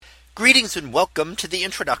Greetings and welcome to the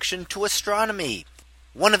introduction to astronomy.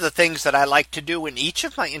 One of the things that I like to do in each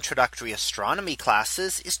of my introductory astronomy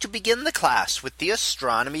classes is to begin the class with the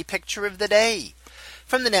astronomy picture of the day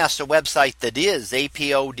from the NASA website, that is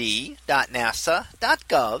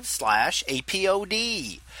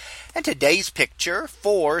apod.nasa.gov/apod. And today's picture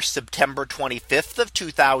for September 25th of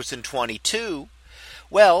 2022.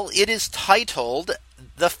 Well, it is titled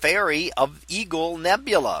The Fairy of Eagle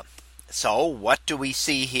Nebula. So what do we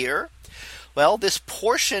see here? Well, this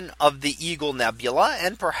portion of the Eagle Nebula,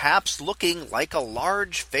 and perhaps looking like a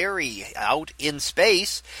large fairy out in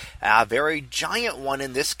space, a very giant one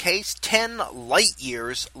in this case, 10 light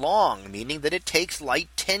years long, meaning that it takes light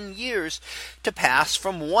 10 years to pass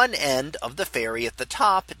from one end of the fairy at the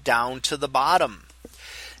top down to the bottom.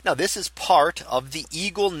 Now, this is part of the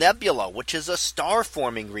Eagle Nebula, which is a star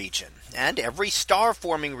forming region. And every star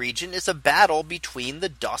forming region is a battle between the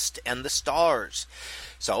dust and the stars.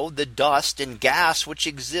 So the dust and gas which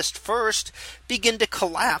exist first begin to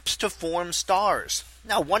collapse to form stars.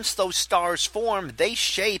 Now, once those stars form, they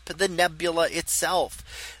shape the nebula itself.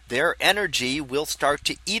 Their energy will start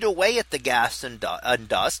to eat away at the gas and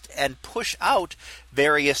dust and push out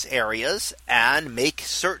various areas and make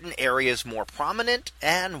certain areas more prominent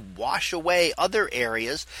and wash away other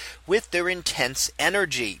areas with their intense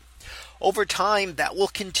energy. Over time, that will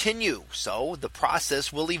continue. So the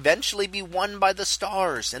process will eventually be won by the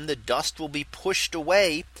stars, and the dust will be pushed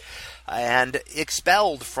away and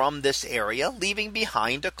expelled from this area, leaving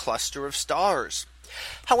behind a cluster of stars.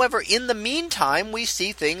 However, in the meantime, we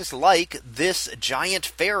see things like this giant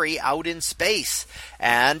fairy out in space,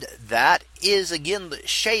 and that is again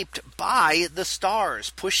shaped by the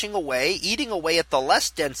stars pushing away, eating away at the less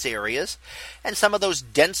dense areas, and some of those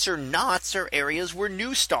denser knots are areas where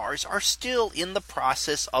new stars are still in the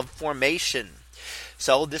process of formation.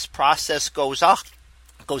 So this process goes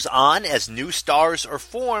on as new stars are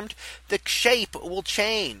formed, the shape will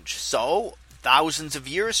change. So thousands of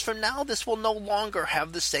years from now, this will no longer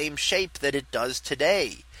have the same shape that it does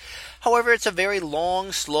today. However, it's a very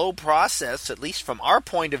long, slow process, at least from our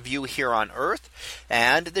point of view here on Earth,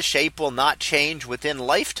 and the shape will not change within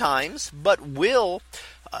lifetimes, but will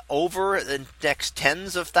over the next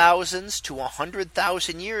tens of thousands to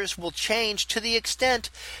 100,000 years will change to the extent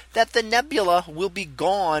that the nebula will be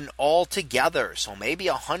gone altogether. So maybe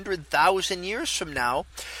 100,000 years from now,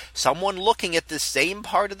 someone looking at the same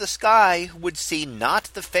part of the sky would see not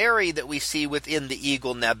the fairy that we see within the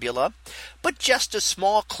Eagle Nebula, but just a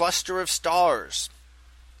small cluster of stars.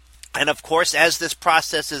 And of course, as this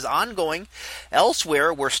process is ongoing,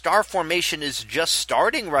 elsewhere where star formation is just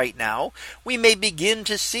starting right now, we may begin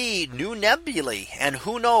to see new nebulae, and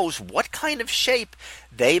who knows what kind of shape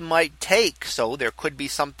they might take. So there could be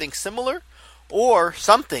something similar or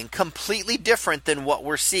something completely different than what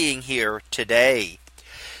we're seeing here today.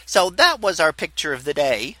 So that was our picture of the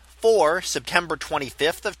day for September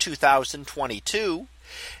 25th of 2022.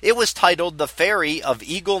 It was titled The Fairy of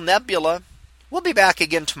Eagle Nebula. We'll be back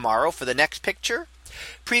again tomorrow for the next picture,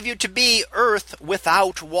 previewed to be Earth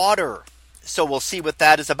without water. So we'll see what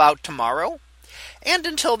that is about tomorrow. And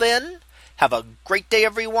until then, have a great day,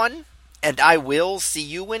 everyone, and I will see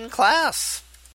you in class.